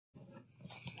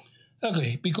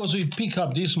Okay, because we pick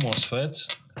up this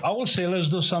MOSFET, I will say let's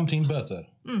do something better.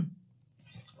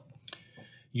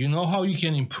 You know how you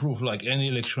can improve like any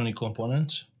electronic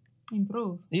component?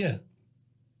 Improve? Yeah.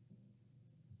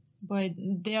 But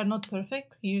they are not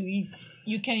perfect? You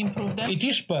can improve them? It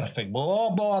is perfect, but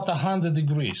what about 100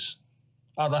 degrees?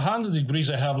 At 100 degrees,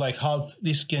 I have like half,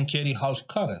 this can carry half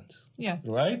current. Yeah.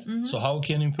 Right? So how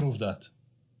can improve that?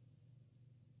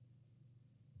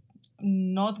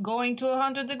 Not going to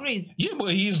 100 degrees. Yeah,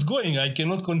 but he's going. I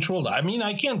cannot control that. I mean,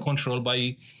 I can control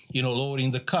by,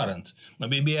 lowering the current. But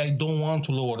maybe I don't want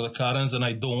to lower the current and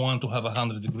I don't want to have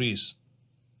 100 degrees.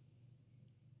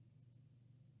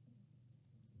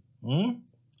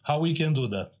 How we can do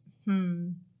that?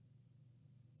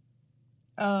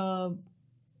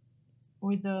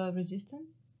 With the resistance?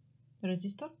 The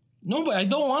resistor? No, but I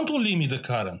don't want to limit the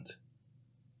current.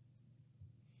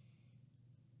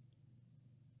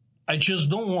 I just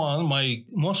don't want my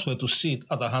MOSFET to sit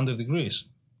at 100 degrees.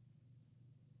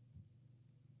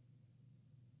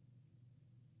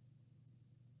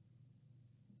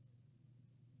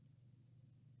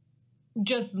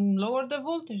 Just lower the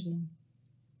voltage then.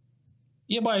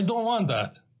 Yeah, but I don't want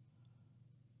that.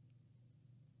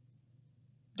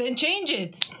 Then change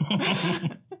it.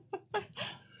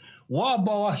 What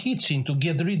about a heatsink to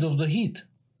get rid of the heat?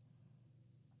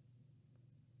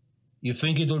 You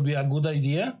think it will be a good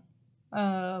idea?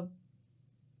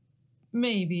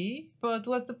 Maybe, but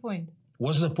what's the point?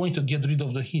 What's the point to get rid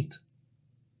of the heat?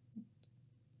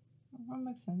 That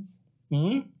makes sense.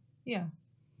 Yeah.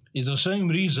 It's the same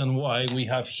reason why we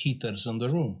have heaters in the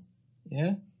room.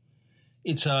 Yeah?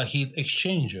 It's a heat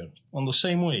exchanger on the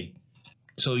same way.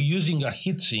 So using a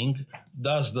heatsink,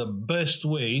 that's the best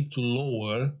way to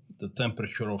lower the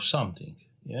temperature of something.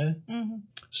 Yeah?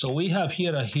 So we have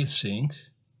here a heatsink.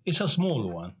 It's a small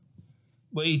one,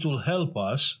 but it will help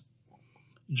us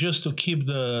just to keep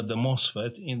the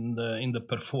MOSFET in the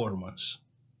performance.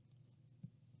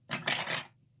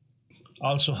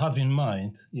 Also have in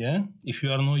mind, if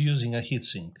you are not using a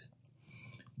heatsink,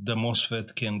 the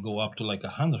MOSFET can go up to like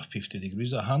 150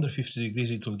 degrees. 150 degrees,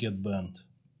 it will get burned.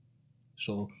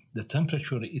 So the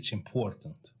temperature, it's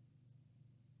important.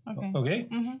 Okay?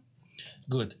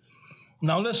 Good.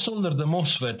 Now let's solder the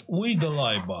MOSFET with the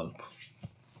light bulb.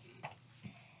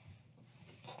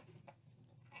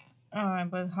 All right,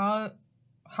 but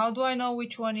how do I know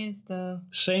which one is the...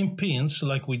 Same pins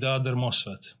like with the other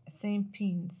MOSFET. Same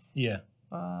pins? Yeah.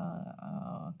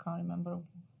 I can't remember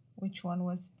which one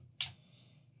was...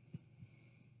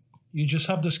 You just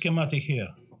have the schematic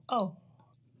here. Oh.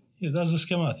 Yeah, that's the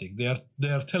schematic. They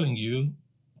are telling you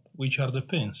which are the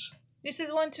pins. This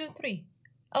is 1, 2, 3.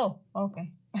 Oh,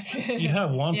 okay. You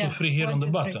have 1, 2, 3 here 1, on the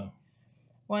 2, 3. bottom.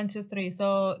 1, 2, 3.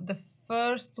 So the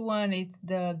first one is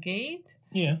the gate.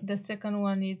 Yeah. The second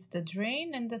one is the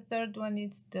drain, and the third one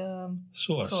is the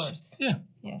source. Yeah.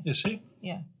 Yes. You see?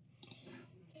 Yeah.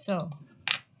 So,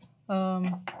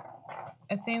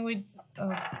 I think we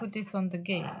put this on the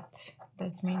gate.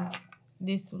 That means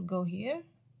this will go here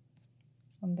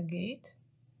on the gate,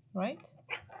 right?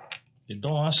 You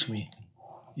don't ask me.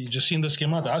 You just seen the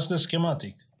schematic. Ask the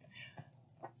schematic.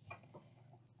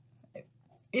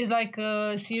 It's like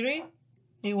Siri.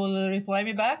 He will reply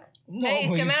me back. No, hey,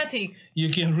 schematic. You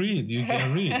can read. You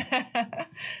can read.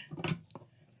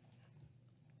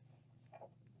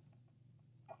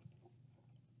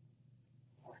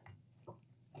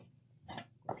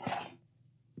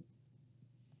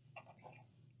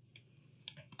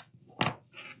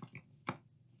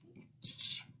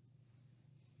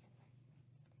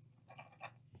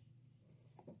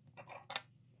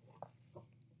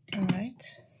 All right.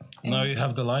 Now you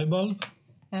have the light bulb.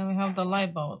 And we have the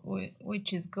light bulb,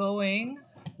 which is going...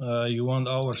 You want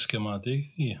our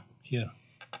schematic? Yeah, here.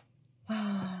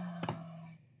 And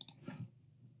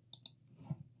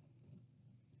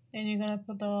you're going to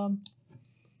put the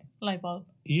light bulb?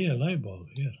 Yeah, light bulb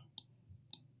here.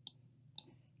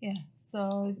 Yeah,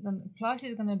 so plus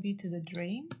is going to be to the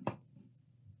drain.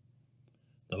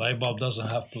 The light bulb doesn't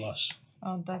have plus.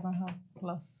 Oh, it doesn't have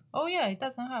plus. Oh, yeah, it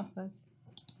doesn't have plus.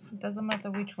 It doesn't matter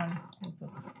which one you put.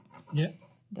 Yeah.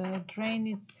 The drain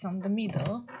is on the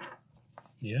middle.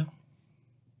 Yeah.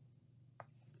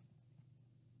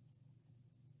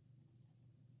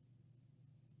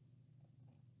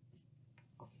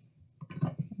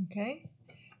 Okay.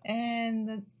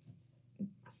 And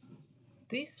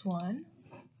this one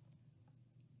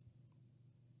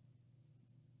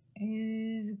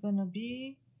is gonna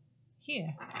be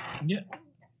here. Yeah.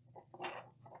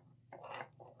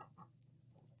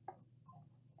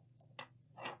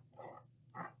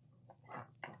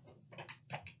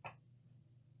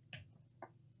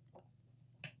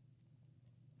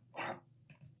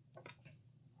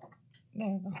 There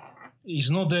you go. It's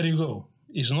not there you go.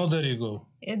 It's not there you go.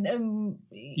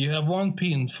 You have one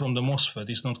pin from the MOSFET.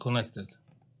 It's not connected.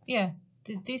 Yeah,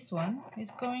 this one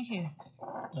is going here.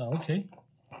 Oh, okay.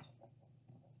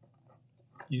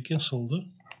 You can solder.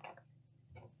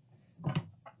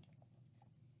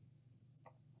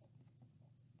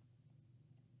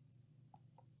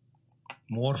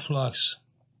 More flux.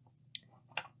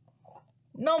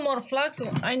 No more flux.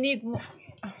 I need more.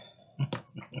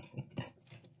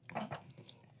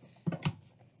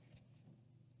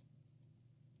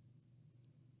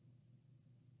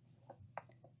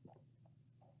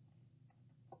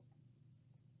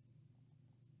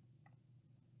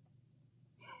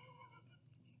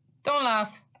 Don't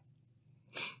laugh.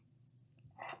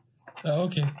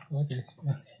 Okay, okay.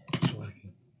 It's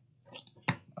working.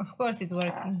 Of course it's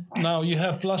working. Now you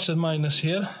have plus and minus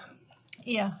here.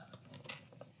 Yeah.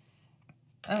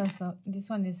 So this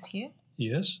one is here.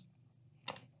 Yes.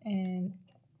 And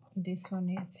this one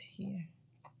is here.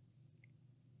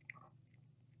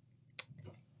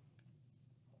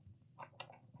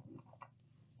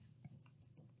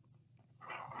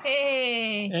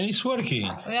 Hey! And it's working.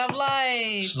 We have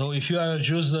light. So if you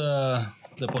adjust the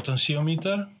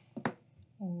potentiometer,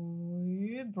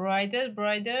 brighter,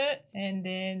 brighter, and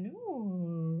then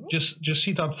just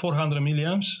sit at 400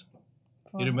 milliamps.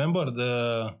 You remember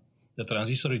the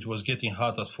transistor? It was getting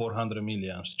hot at 400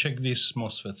 milliamps. Check this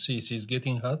MOSFET. See, it's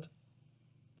getting hot.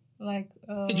 Like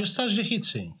Hey, just touch the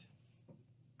heatsink.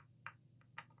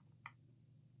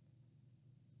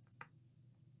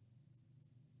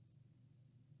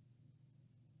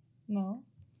 No.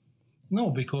 No,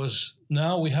 because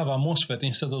now we have a MOSFET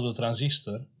instead of the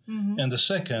transistor. And the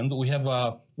second, we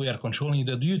are controlling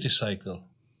the duty cycle.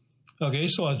 Okay,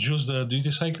 so adjust the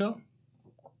duty cycle.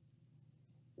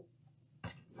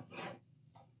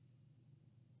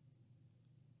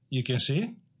 You can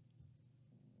see?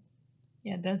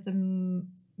 Yeah, that's the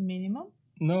minimum.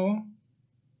 No.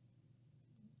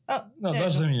 Oh, no,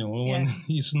 that's the minimum. Yeah. When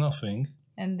it's nothing.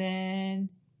 And then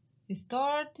it's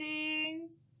starting.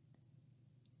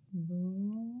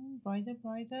 Boom, brighter,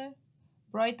 brighter,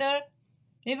 brighter.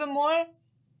 Even more.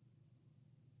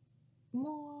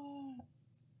 More.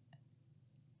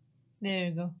 There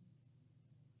you go.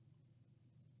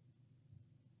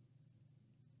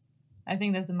 I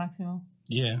think that's the maximum.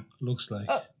 Yeah, looks like.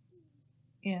 Oh,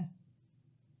 yeah.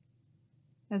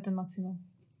 That's the maximum.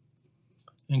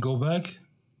 And go back.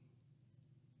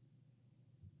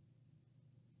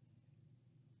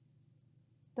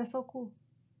 That's so cool.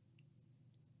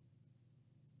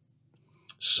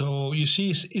 So you see,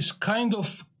 it's kind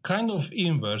of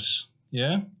inverse,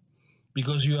 yeah,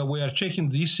 because we are checking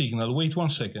this signal. Wait 1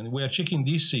 second. We are checking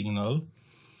this signal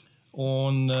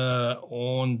on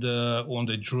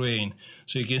the drain.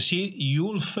 So you can see,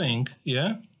 you'll think,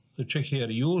 yeah. So check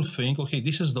here. You'll think, okay,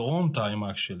 this is the on time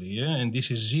actually, yeah, and this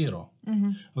is 0.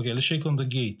 Okay, let's check on the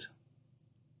gate.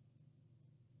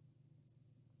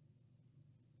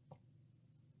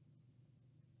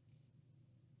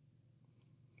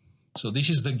 So this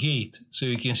is the gate. So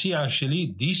you can see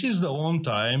actually this is the on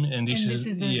time and this is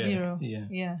the 0.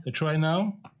 Yeah. Try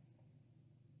now.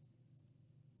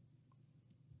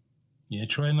 Yeah,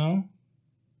 try now.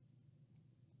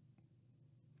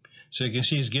 So you can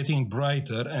see it's getting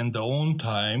brighter and the on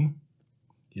time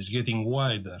is getting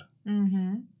wider.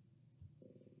 You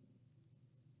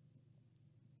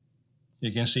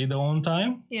can see the on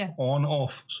time? Yeah. On,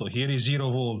 off. So here is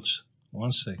 0 volts.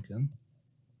 1 second.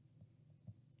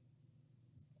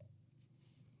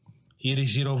 Here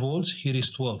is 0 volts, here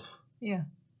is 12. Yeah.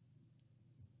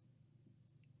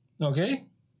 Okay?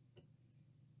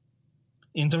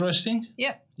 Interesting?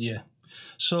 Yeah. Yeah.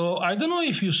 So I don't know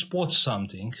if you spot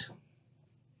something.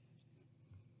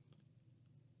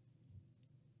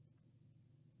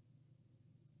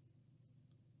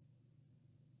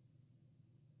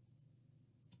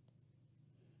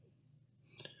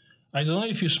 I don't know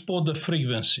if you spot the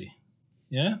frequency.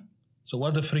 Yeah? So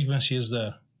what the frequency is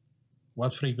there?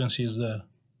 What frequency is there?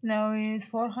 Now it's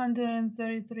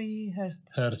 433 hertz.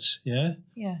 Hertz, yeah?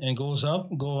 Yeah. And go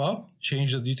up,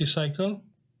 change the duty cycle.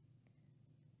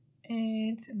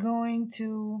 It's going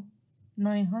to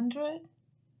 900.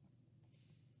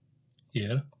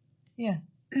 Here. Yeah.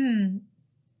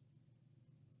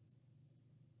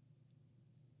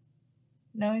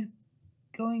 Now it's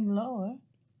going lower.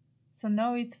 So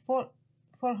now it's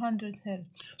 400 hertz.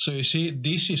 So you see,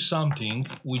 this is something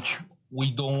which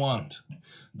we don't want.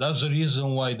 That's the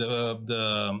reason why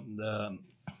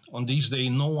On this day,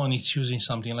 no one is using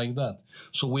something like that.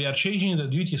 So we are changing the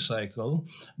duty cycle,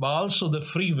 but also the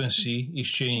frequency is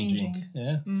changing.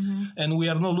 Yeah? And we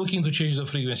are not looking to change the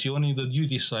frequency, only the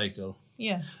duty cycle.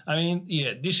 Yeah. I mean,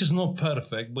 yeah, this is not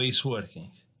perfect, but it's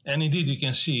working. And indeed, you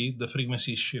can see the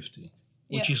frequency is shifting,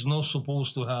 which is not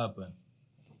supposed to happen.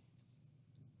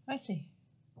 I see.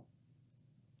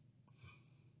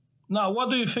 Now, what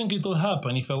do you think it will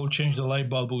happen if I will change the light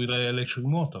bulb with an electric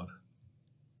motor?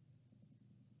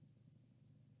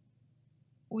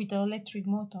 With an electric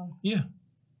motor. Yeah.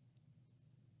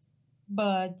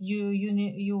 But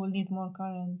you will need more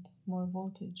current, more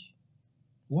voltage.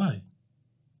 Why?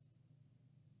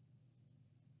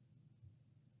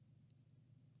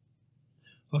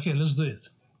 Okay, let's do it.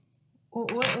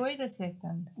 Wait a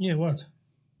second. Yeah, what?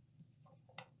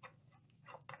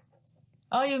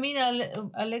 Oh, you mean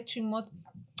electric motor?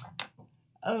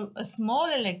 A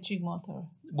small electric motor.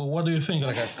 But what do you think?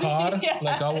 Like a car? Yes.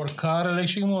 Like our car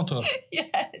electric motor?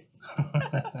 Yes.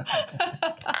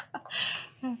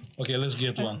 Okay, let's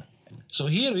get one. So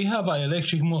here we have an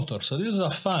electric motor. So this is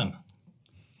a fan.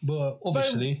 But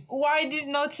obviously... But why did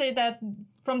you not say that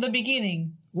from the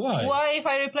beginning? Why? Why if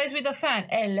I replace with a fan?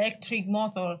 Electric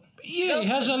motor. Yeah, it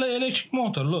has an electric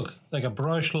motor. Look, like a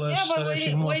brushless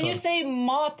electric motor. When you say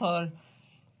motor,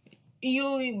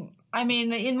 I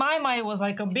mean, in my mind, it was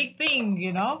like a big thing,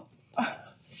 you know?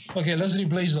 Okay, let's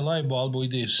replace the light bulb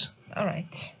with this. All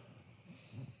right.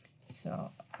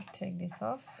 So, take this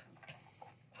off.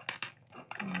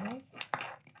 And this.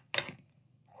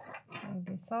 Take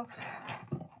this off.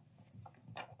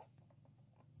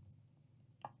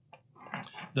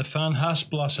 The fan has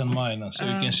plus and minus, so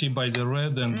you can see by the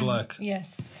red and black.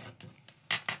 Yes.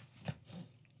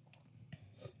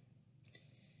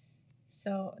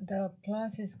 So the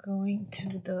plus is going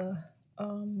to the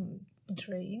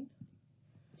drain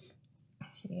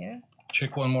here.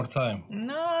 Check one more time.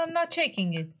 No, I'm not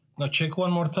checking it. Now check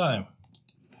one more time.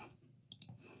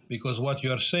 Because what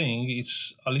you are saying,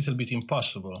 it's a little bit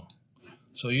impossible.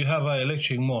 So you have an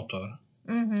electric motor.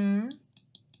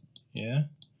 Yeah.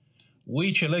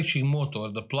 Which electric motor,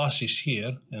 the plus is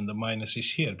here and the minus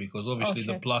is here, because obviously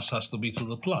the plus has to be to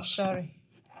the plus. Sorry.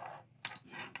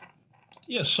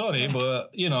 Yeah, sorry, but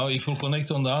you know, if you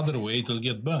connect on the other way, it will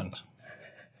get burnt.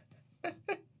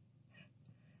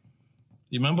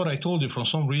 Remember, I told you, for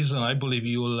some reason, I believe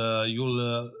you'll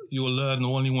learn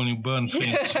only when you burn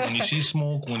things. When you see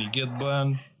smoke, when you get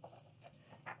burned.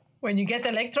 When you get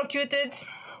electrocuted.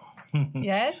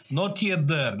 Yes. Not yet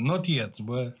there, not yet,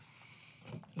 but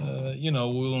you know,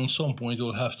 we'll at some point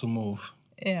we'll have to move.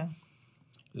 Yeah.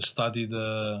 Study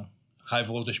the high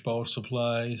voltage power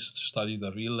supplies, study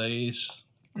the relays.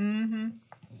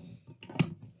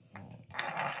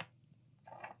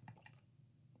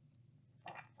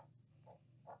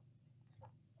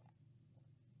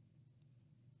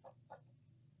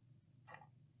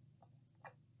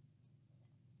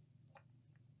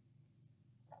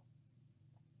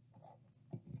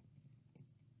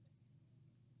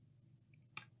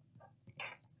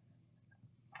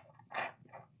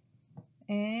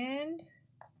 And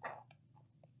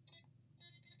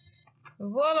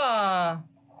voila!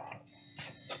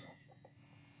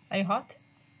 Are you hot?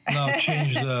 Now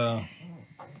change the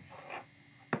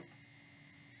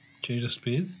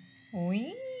speed.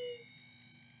 Oui.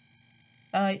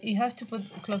 You have to put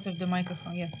closer to the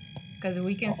microphone, yes, because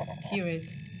we can hear it.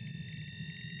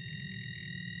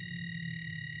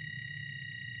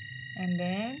 And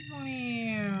then,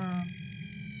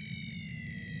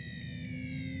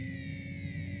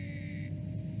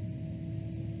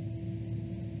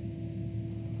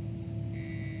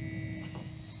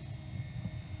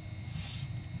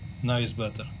 now it's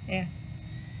better. Yeah.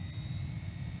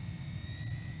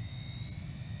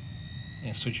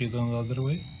 And switch it on the other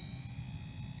way.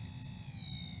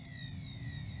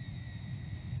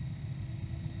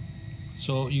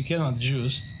 So you can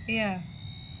adjust. Yeah.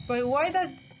 But why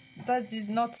does it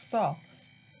not stop?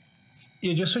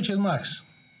 Yeah, just switch it max.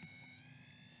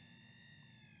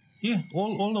 Yeah,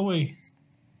 all the way.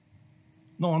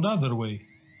 No, on the other way.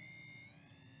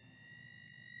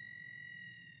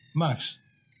 Max.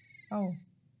 Oh.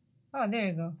 Oh, there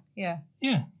you go. Yeah.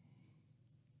 Yeah.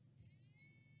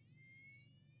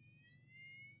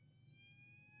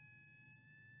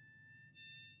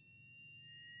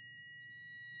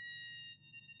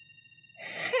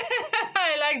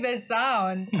 I like that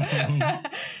sound.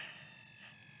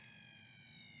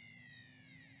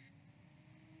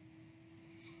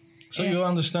 So you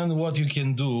understand what you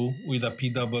can do with a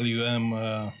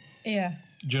PWM yeah.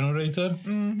 generator?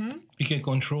 You can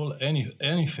control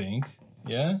anything,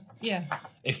 yeah? Yeah.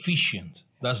 Efficient,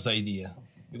 that's the idea.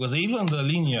 Because even the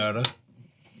linear,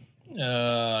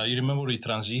 you remember the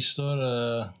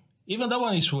transistor, even that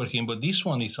one is working, but this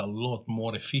one is a lot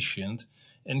more efficient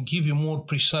and give you more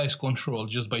precise control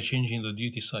just by changing the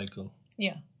duty cycle.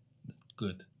 Yeah.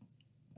 Good.